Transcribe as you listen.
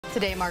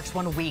Today marks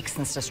 1 week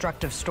since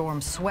destructive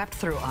storms swept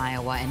through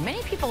Iowa, and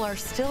many people are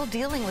still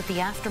dealing with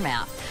the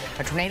aftermath.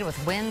 A tornado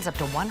with winds up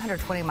to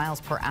 120 miles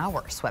per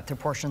hour swept through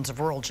portions of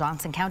rural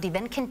Johnson County,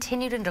 then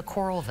continued into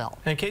Coralville.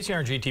 And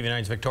KCRG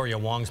TV9's Victoria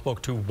Wong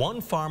spoke to one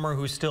farmer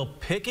who's still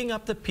picking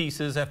up the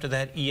pieces after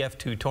that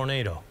EF2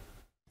 tornado.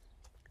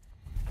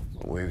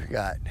 We've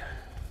got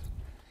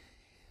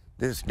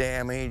this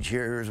damage.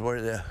 Here's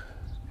where the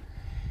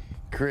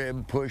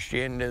crib pushed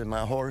into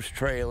my horse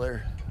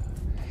trailer.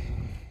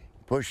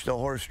 Pushed the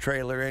horse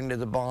trailer into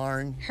the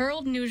barn.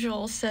 Harold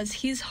Nugel says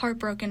he's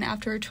heartbroken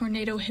after a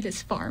tornado hit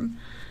his farm.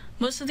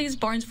 Most of these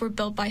barns were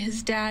built by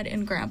his dad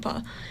and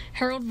grandpa.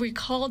 Harold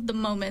recalled the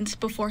moments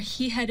before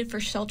he headed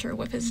for shelter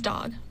with his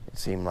dog. It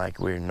seemed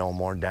like we were no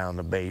more down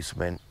the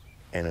basement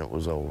and it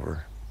was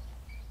over.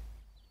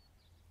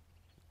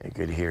 I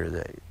could hear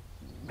that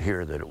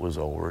it was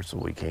over, so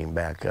we came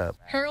back up.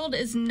 Harold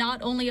is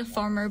not only a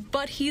farmer,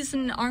 but he's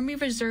an Army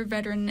Reserve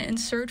veteran and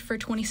served for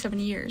 27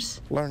 years.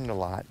 Learned a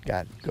lot,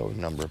 got to go a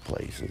number of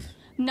places.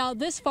 Now,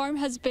 this farm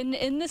has been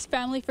in this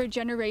family for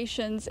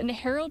generations, and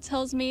Harold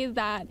tells me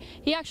that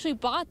he actually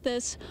bought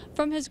this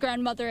from his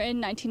grandmother in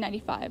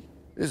 1995.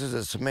 This is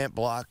a cement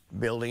block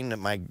building that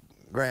my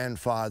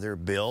grandfather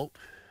built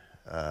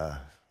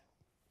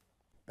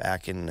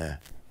back in the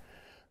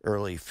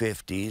early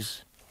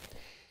 50s.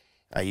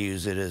 I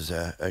use it as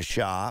a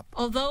shop.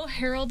 Although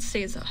Harold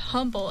stays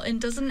humble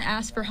and doesn't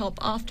ask for help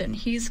often,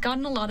 he's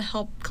gotten a lot of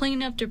help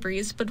cleaning up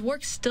debris, but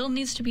work still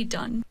needs to be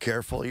done.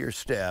 Careful your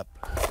step.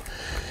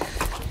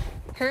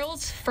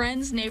 Harold's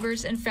friends,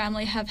 neighbors, and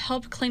family have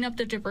helped clean up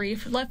the debris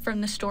left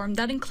from the storm.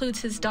 That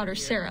includes his daughter,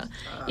 Sarah.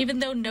 Even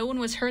though no one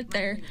was hurt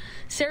there,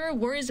 Sarah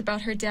worries about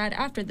her dad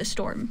after the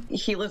storm.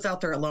 He lives out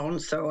there alone,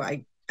 so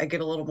I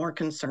get a little more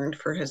concerned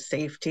for his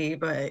safety,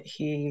 but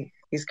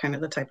he's kind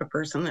of the type of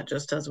person that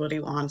just does what he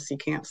wants. You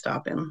can't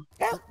stop him.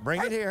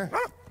 Bring it here.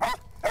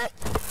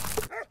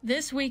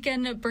 This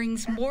weekend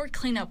brings more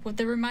cleanup with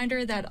the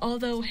reminder that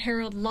although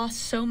Harold lost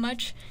so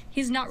much,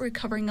 he's not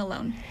recovering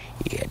alone.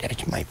 Yeah,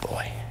 that's my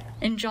boy.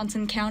 In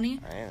Johnson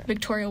County,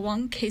 Victoria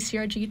Wong,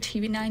 KCRG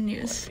TV9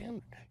 News.